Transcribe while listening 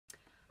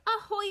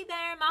Ahoy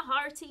there, my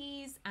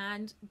hearties,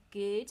 and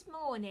good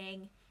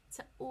morning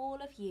to all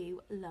of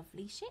you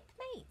lovely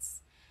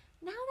shipmates.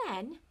 Now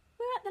then,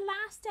 we're at the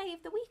last day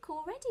of the week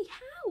already.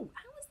 How?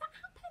 How has that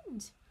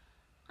happened?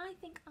 I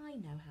think I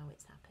know how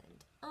it's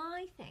happened.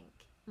 I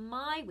think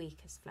my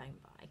week has flown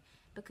by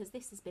because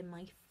this has been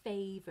my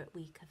favourite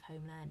week of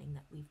home learning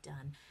that we've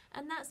done.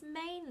 And that's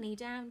mainly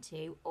down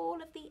to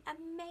all of the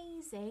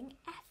amazing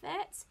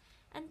effort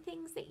and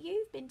things that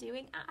you've been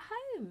doing at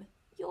home.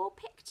 Your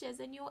pictures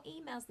and your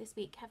emails this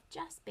week have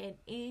just been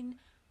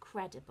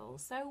incredible.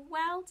 So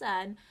well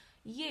done,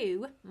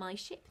 you, my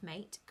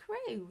shipmate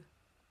crew.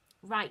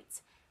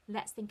 Right,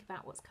 let's think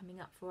about what's coming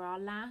up for our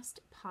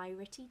last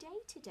piratey day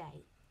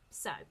today.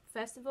 So,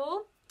 first of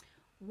all,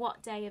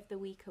 what day of the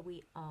week are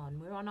we on?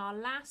 We're on our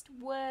last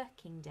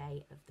working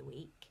day of the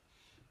week.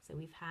 So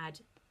we've had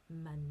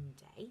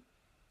Monday,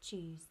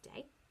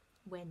 Tuesday,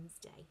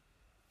 Wednesday,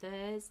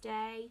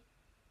 Thursday,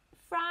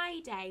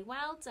 Friday.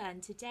 Well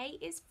done. Today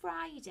is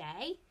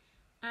Friday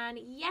and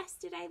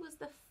yesterday was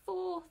the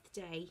 4th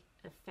day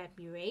of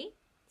February.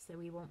 So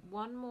we want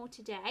one more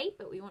today,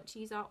 but we want to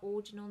use our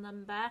ordinal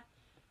number.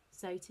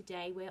 So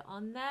today we're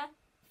on the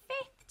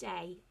 5th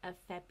day of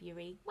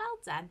February. Well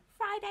done.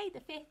 Friday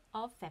the 5th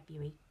of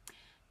February.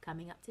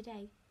 Coming up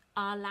today,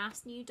 our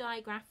last new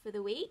diagraph for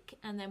the week,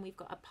 and then we've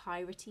got a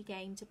piratey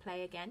game to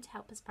play again to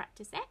help us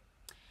practice it.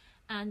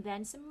 And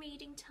then some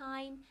reading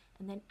time,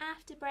 and then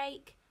after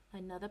break,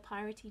 another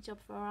piratey job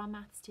for our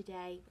maths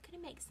today. We're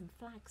going to make some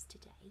flags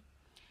today.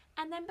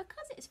 And then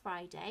because it's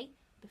Friday,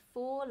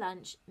 before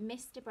lunch,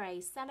 Mr.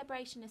 Bray's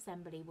celebration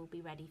assembly will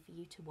be ready for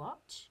you to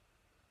watch.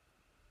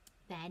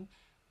 Then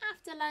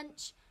after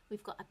lunch,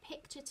 we've got a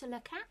picture to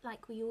look at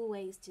like we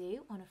always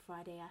do on a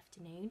Friday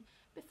afternoon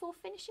before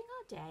finishing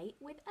our day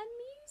with a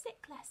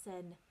music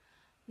lesson.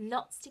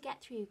 Lots to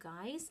get through,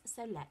 guys,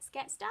 so let's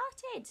get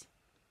started.